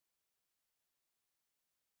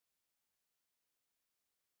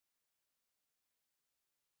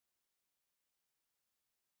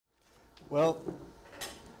Well,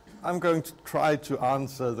 I'm going to try to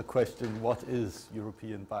answer the question, what is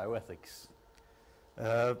European bioethics?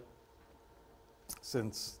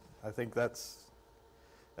 Since I think that's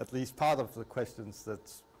at least part of the questions that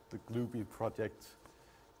the GLEUBE project,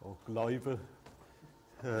 or GLEUBE,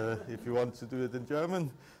 if you want to do it in German,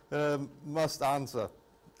 must answer.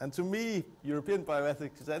 And to me, European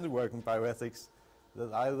bioethics is any work in bioethics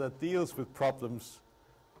that either deals with problems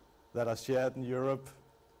that are shared in Europe,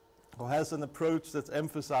 or has an approach that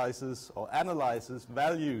emphasizes or analyzes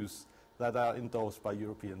values that are endorsed by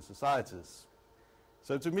European societies.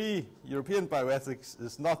 So to me, European bioethics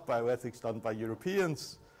is not bioethics done by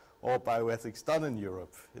Europeans or bioethics done in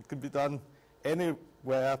Europe. It can be done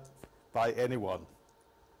anywhere by anyone.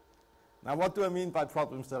 Now, what do I mean by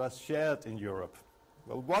problems that are shared in Europe?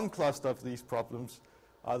 Well, one cluster of these problems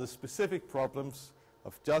are the specific problems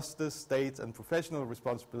of justice, state, and professional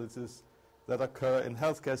responsibilities that occur in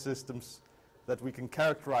healthcare systems that we can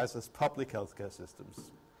characterize as public healthcare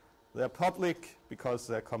systems. They're public because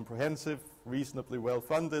they're comprehensive, reasonably well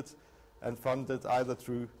funded, and funded either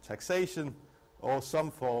through taxation or some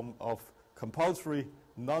form of compulsory,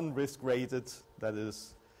 non-risk rated, that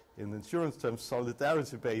is, in insurance terms,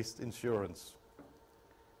 solidarity-based insurance.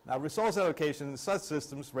 Now, resource allocation in such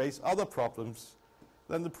systems raise other problems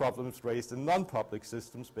than the problems raised in non-public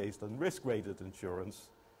systems based on risk-rated insurance,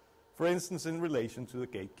 for instance, in relation to the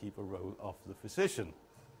gatekeeper role of the physician.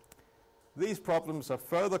 These problems are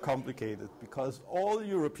further complicated because all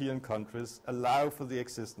European countries allow for the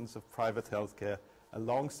existence of private healthcare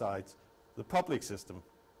alongside the public system.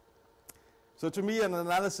 So to me, an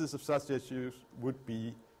analysis of such issues would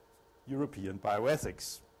be European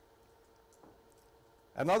bioethics.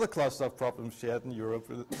 Another cluster of problems shared in Europe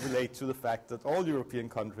relate to the fact that all European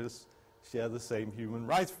countries share the same human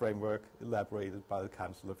rights framework elaborated by the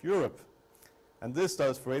Council of Europe. And this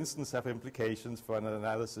does, for instance, have implications for an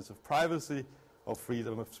analysis of privacy or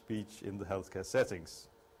freedom of speech in the healthcare settings.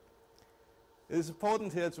 It is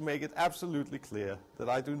important here to make it absolutely clear that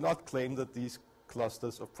I do not claim that these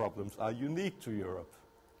clusters of problems are unique to Europe,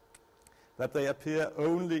 that they appear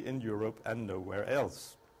only in Europe and nowhere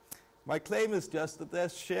else. My claim is just that they're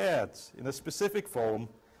shared in a specific form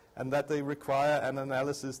and that they require an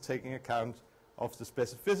analysis taking account of the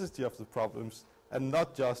specificity of the problems and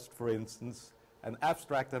not just, for instance, an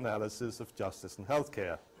abstract analysis of justice and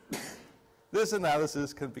healthcare. This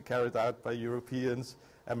analysis can be carried out by Europeans,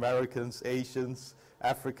 Americans, Asians,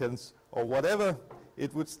 Africans, or whatever.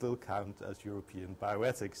 It would still count as European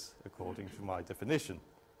bioethics, according to my definition.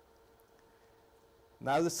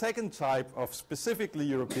 Now, the second type of specifically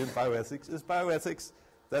European bioethics is bioethics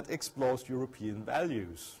that explores European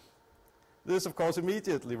values. This, of course,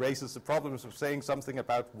 immediately raises the problems of saying something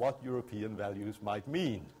about what European values might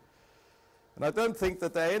mean. And I don't think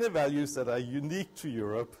that there are any values that are unique to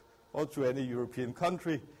Europe or to any European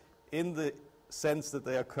country in the sense that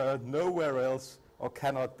they occur nowhere else or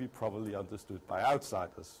cannot be properly understood by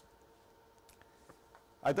outsiders.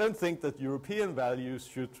 I don't think that European values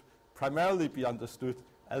should primarily be understood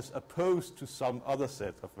as opposed to some other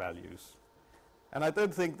set of values. And I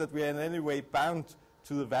don't think that we are in any way bound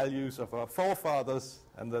to the values of our forefathers,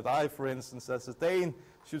 and that I, for instance, as a Dane,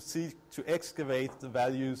 should seek to excavate the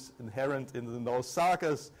values inherent in the Norse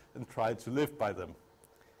sagas and try to live by them.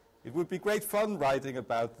 It would be great fun writing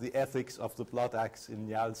about the ethics of the blood axe in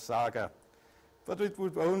Njal's saga, but it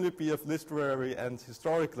would only be of literary and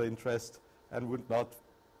historical interest and would not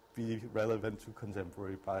be relevant to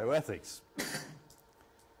contemporary bioethics.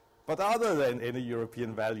 But are there then any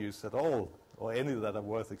European values at all, or any that are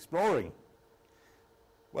worth exploring?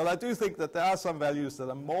 Well, I do think that there are some values that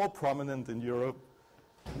are more prominent in Europe,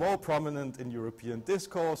 more prominent in European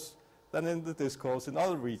discourse than in the discourse in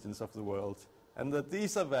other regions of the world, and that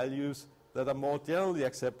these are values that are more generally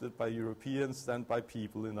accepted by Europeans than by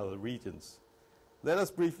people in other regions. Let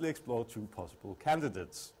us briefly explore two possible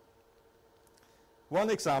candidates. One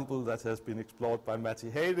example that has been explored by Matti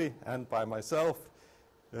Heidi and by myself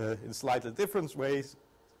in slightly different ways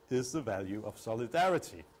is the value of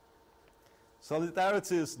solidarity.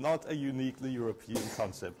 Solidarity is not a uniquely European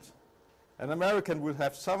concept. An American would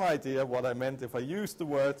have some idea what I meant if I used the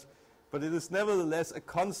word, but it is nevertheless a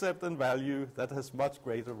concept and value that has much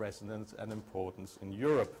greater resonance and importance in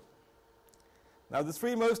Europe. Now, the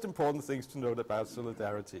three most important things to note about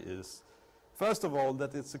solidarity is, first of all,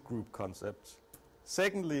 that it's a group concept.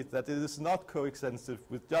 Secondly, that it is not coextensive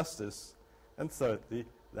with justice. And thirdly,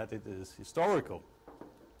 that it is historical.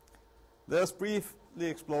 Let us briefly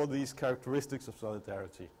explore these characteristics of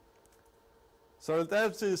solidarity.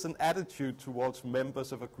 Solidarity is an attitude towards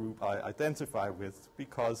members of a group I identify with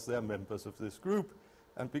because they are members of this group,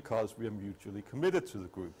 and because we are mutually committed to the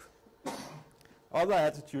group. Other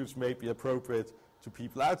attitudes may be appropriate to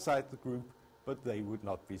people outside the group, but they would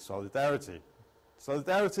not be solidarity.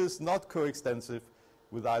 Solidarity is not coextensive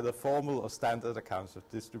with either formal or standard accounts of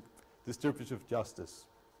distributive justice.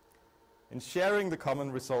 In sharing the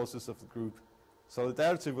common resources of the group,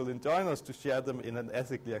 solidarity will enjoin us to share them in an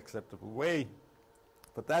ethically acceptable way,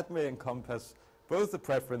 but that may encompass both a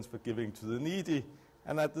preference for giving to the needy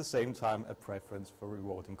and at the same time a preference for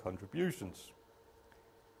rewarding contributions.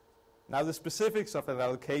 Now, the specifics of an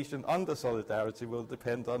allocation under solidarity will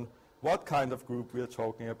depend on what kind of group we are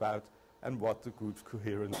talking about and what the group's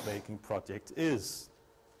coherence-making project is.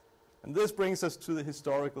 And this brings us to the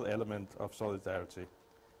historical element of solidarity.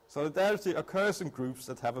 Solidarity occurs in groups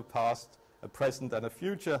that have a past, a present, and a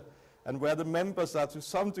future, and where the members are to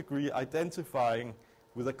some degree identifying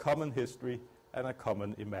with a common history and a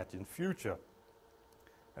common imagined future.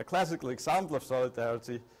 A classical example of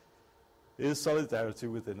solidarity is solidarity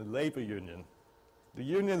within a labor union. The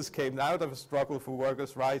unions came out of a struggle for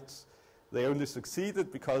workers' rights. They only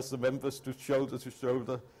succeeded because the members stood shoulder to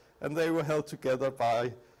shoulder, and they were held together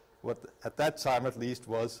by what at that time at least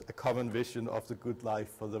was a common vision of the good life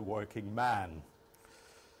for the working man.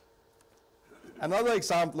 Another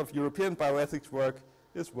example of European bioethics work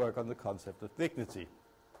is work on the concept of dignity.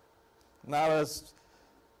 Now, as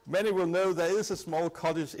many will know, there is a small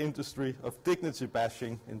cottage industry of dignity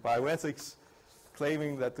bashing in bioethics,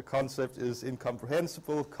 claiming that the concept is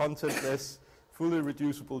incomprehensible, contentless, fully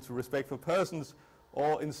reducible to respect for persons,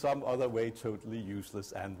 or in some other way totally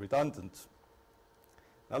useless and redundant.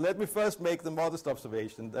 Now, let me first make the modest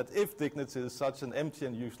observation that if dignity is such an empty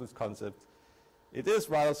and useless concept, it is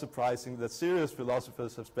rather surprising that serious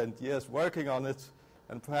philosophers have spent years working on it,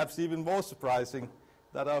 and perhaps even more surprising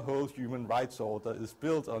that our whole human rights order is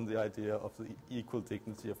built on the idea of the equal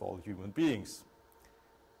dignity of all human beings.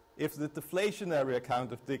 If the deflationary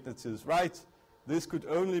account of dignity is right, this could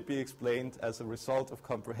only be explained as a result of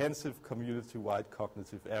comprehensive community-wide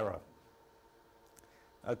cognitive error.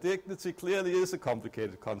 Now, dignity clearly is a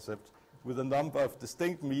complicated concept with a number of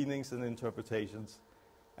distinct meanings and interpretations,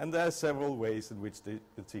 and there are several ways in which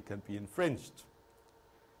dignity can be infringed.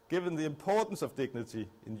 Given the importance of dignity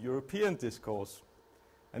in European discourse,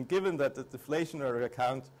 and given that the deflationary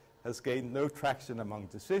account has gained no traction among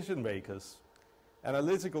decision makers,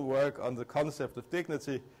 analytical work on the concept of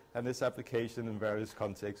dignity and its application in various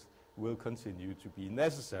contexts will continue to be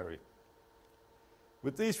necessary.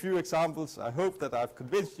 With these few examples, I hope that I've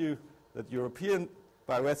convinced you that European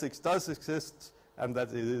bioethics does exist and that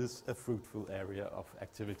it is a fruitful area of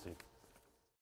activity.